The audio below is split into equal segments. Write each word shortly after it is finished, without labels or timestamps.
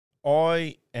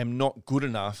I am not good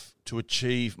enough to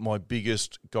achieve my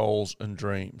biggest goals and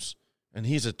dreams. And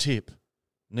here's a tip.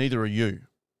 Neither are you.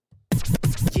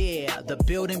 Yeah, the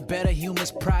Building Better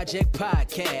Humans Project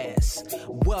podcast.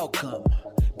 Welcome.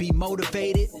 Be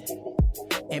motivated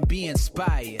and be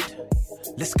inspired.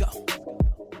 Let's go.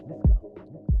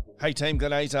 Hey team,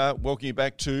 Glenn welcome you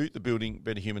back to the Building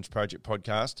Better Humans Project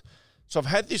podcast. So I've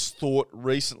had this thought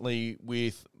recently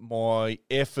with my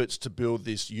efforts to build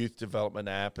this youth development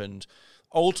app, and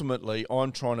ultimately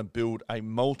I'm trying to build a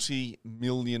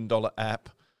multi-million-dollar app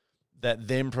that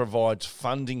then provides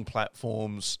funding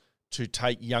platforms to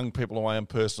take young people away on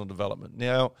personal development.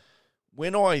 Now,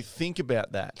 when I think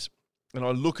about that, and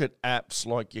I look at apps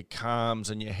like your Calms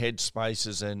and your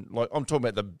Headspaces, and like I'm talking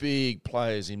about the big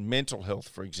players in mental health,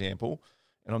 for example,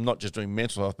 and I'm not just doing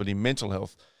mental health, but in mental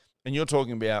health, and you're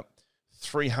talking about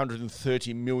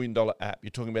 $330 million app, you're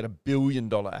talking about $1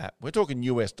 billion app. We're talking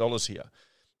US dollars here.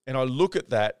 And I look at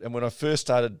that, and when I first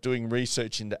started doing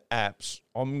research into apps,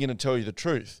 I'm going to tell you the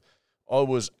truth. I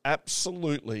was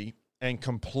absolutely and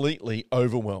completely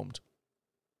overwhelmed.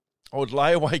 I would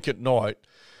lay awake at night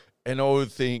and I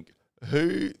would think,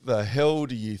 who the hell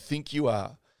do you think you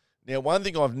are? Now, one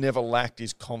thing I've never lacked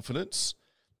is confidence,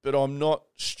 but I'm not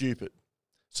stupid.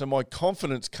 So my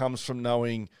confidence comes from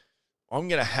knowing I'm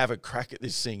going to have a crack at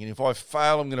this thing. And if I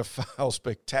fail, I'm going to fail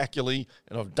spectacularly.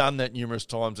 And I've done that numerous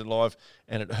times in life,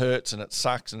 and it hurts and it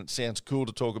sucks and it sounds cool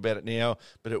to talk about it now,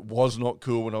 but it was not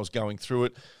cool when I was going through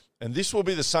it. And this will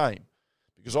be the same,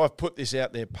 because I've put this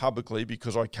out there publicly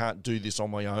because I can't do this on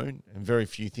my own, and very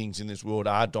few things in this world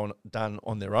are done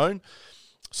on their own.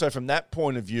 So from that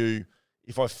point of view,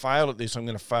 if I fail at this, I'm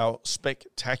going to fail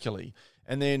spectacularly.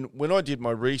 And then when I did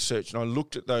my research and I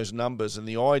looked at those numbers, and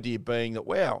the idea being that,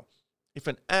 wow, if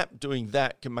an app doing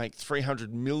that can make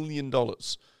 $300 million,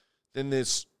 then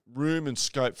there's room and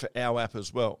scope for our app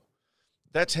as well.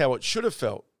 That's how it should have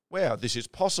felt. Wow, this is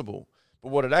possible.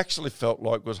 But what it actually felt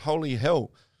like was, holy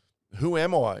hell, who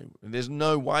am I? There's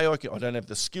no way I don't have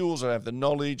the skills, I don't have the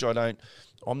knowledge, I'm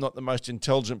not the most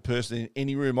intelligent person in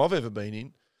any room I've ever been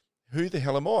in. Who the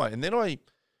hell am I? And then I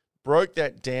broke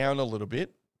that down a little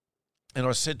bit, and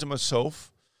I said to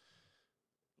myself,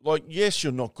 like, yes,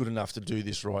 you're not good enough to do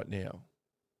this right now.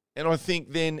 And I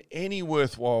think then any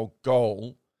worthwhile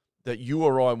goal that you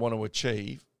or I want to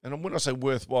achieve, and when I say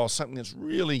worthwhile, something that's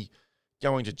really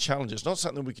going to challenge us, not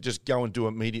something we could just go and do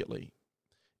immediately.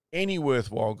 Any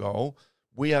worthwhile goal,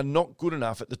 we are not good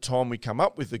enough at the time we come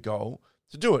up with the goal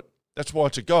to do it. That's why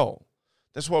it's a goal.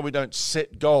 That's why we don't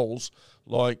set goals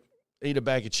like eat a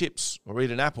bag of chips or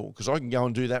eat an apple, because I can go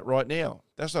and do that right now.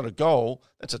 That's not a goal,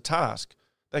 that's a task.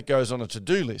 That goes on a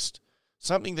to-do list.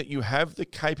 Something that you have the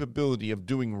capability of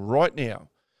doing right now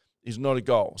is not a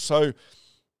goal. So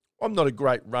I'm not a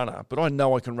great runner, but I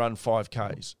know I can run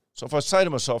 5Ks. So if I say to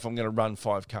myself I'm going to run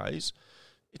 5Ks,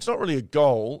 it's not really a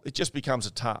goal, it just becomes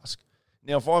a task.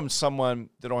 Now, if I'm someone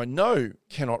that I know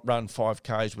cannot run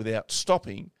 5Ks without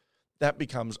stopping, that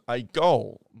becomes a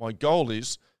goal. My goal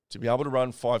is to be able to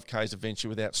run 5Ks eventually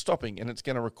without stopping, and it's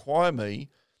going to require me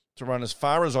to run as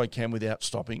far as I can without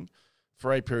stopping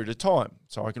for a period of time.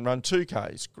 So I can run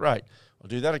 2Ks, great. I'll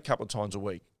do that a couple of times a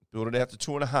week. Build it out to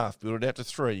 2.5, build it out to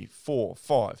 3, 4,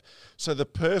 5. So the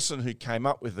person who came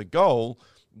up with the goal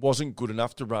wasn't good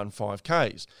enough to run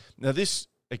 5Ks. Now this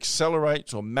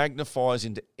accelerates or magnifies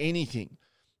into anything.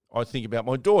 I think about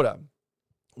my daughter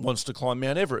wants to climb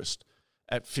Mount Everest.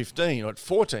 At 15 or at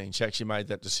 14, she actually made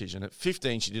that decision. At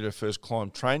 15, she did her first climb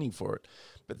training for it.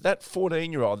 But that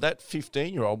 14-year-old, that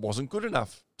 15-year-old wasn't good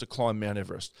enough to climb Mount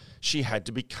Everest. She had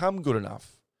to become good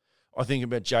enough. I think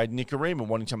about Jade Nikarima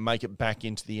wanting to make it back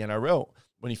into the NRL.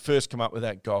 When he first came up with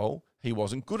that goal, he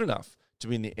wasn't good enough to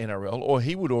be in the NRL, or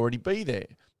he would already be there.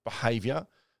 Behaviour,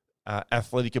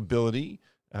 athletic ability,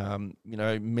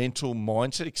 mental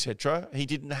mindset, etc. He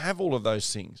didn't have all of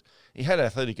those things. He had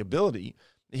athletic ability,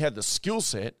 he had the skill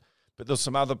set, but there's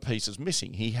some other pieces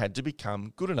missing. He had to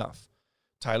become good enough.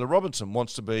 Taylor Robinson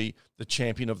wants to be the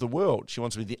champion of the world. She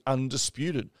wants to be the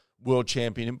undisputed world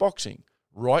champion in boxing.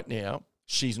 Right now,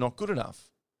 she's not good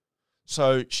enough.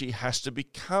 So she has to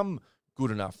become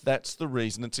good enough. That's the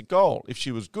reason it's a goal. If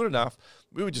she was good enough,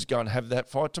 we would just go and have that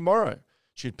fight tomorrow.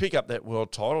 She'd pick up that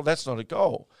world title. That's not a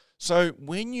goal. So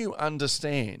when you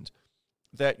understand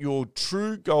that your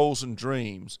true goals and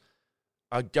dreams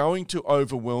are going to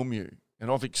overwhelm you,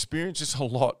 and I've experienced this a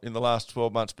lot in the last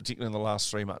 12 months, particularly in the last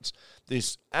 3 months,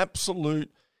 this absolute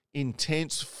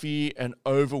intense fear and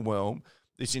overwhelm,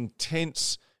 this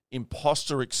intense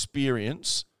imposter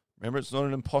experience. Remember, it's not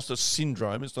an imposter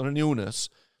syndrome. It's not an illness.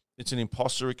 It's an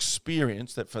imposter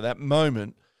experience that for that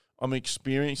moment, I'm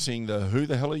experiencing the who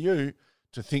the hell are you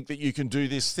to think that you can do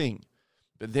this thing.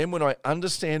 But then when I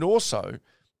understand also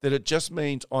that it just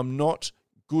means I'm not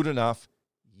good enough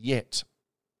yet.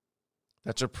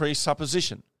 That's a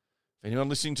presupposition. If anyone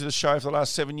listening to the show for the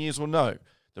last 7 years will know,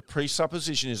 the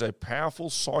presupposition is a powerful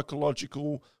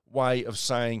psychological way of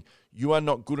saying you are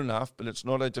not good enough, but it's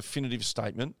not a definitive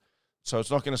statement. So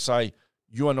it's not going to say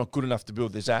you are not good enough to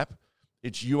build this app.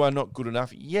 It's you are not good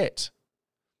enough yet.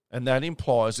 And that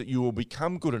implies that you will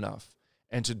become good enough.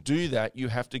 And to do that, you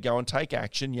have to go and take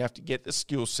action. You have to get the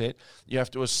skill set. You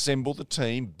have to assemble the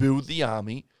team, build the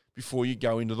army before you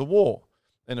go into the war.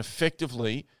 And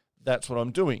effectively, that's what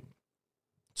I'm doing.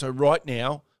 So right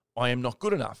now, I am not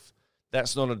good enough.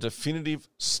 That's not a definitive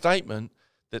statement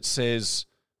that says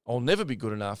I'll never be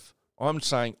good enough. I'm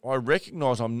saying I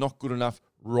recognize I'm not good enough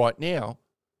right now,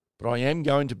 but I am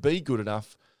going to be good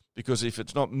enough, because if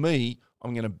it's not me,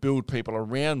 I'm going to build people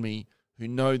around me who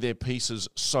know their pieces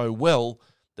so well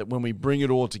that when we bring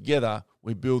it all together,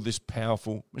 we build this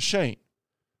powerful machine.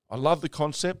 I love the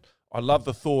concept. I love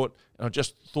the thought, and I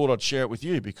just thought I'd share it with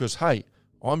you because, hey,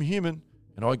 I'm human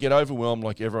and I get overwhelmed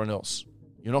like everyone else.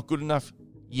 You're not good enough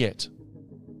yet.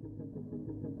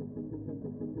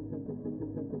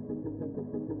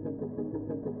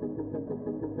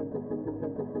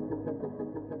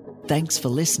 Thanks for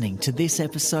listening to this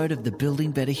episode of the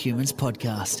Building Better Humans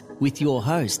podcast with your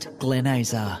host, Glenn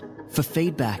Azar. For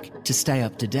feedback, to stay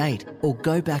up to date, or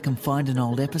go back and find an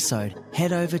old episode,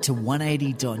 head over to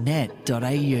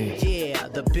 180.net.au. Yeah,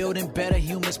 the Building Better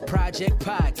Humans Project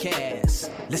podcast.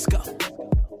 Let's go.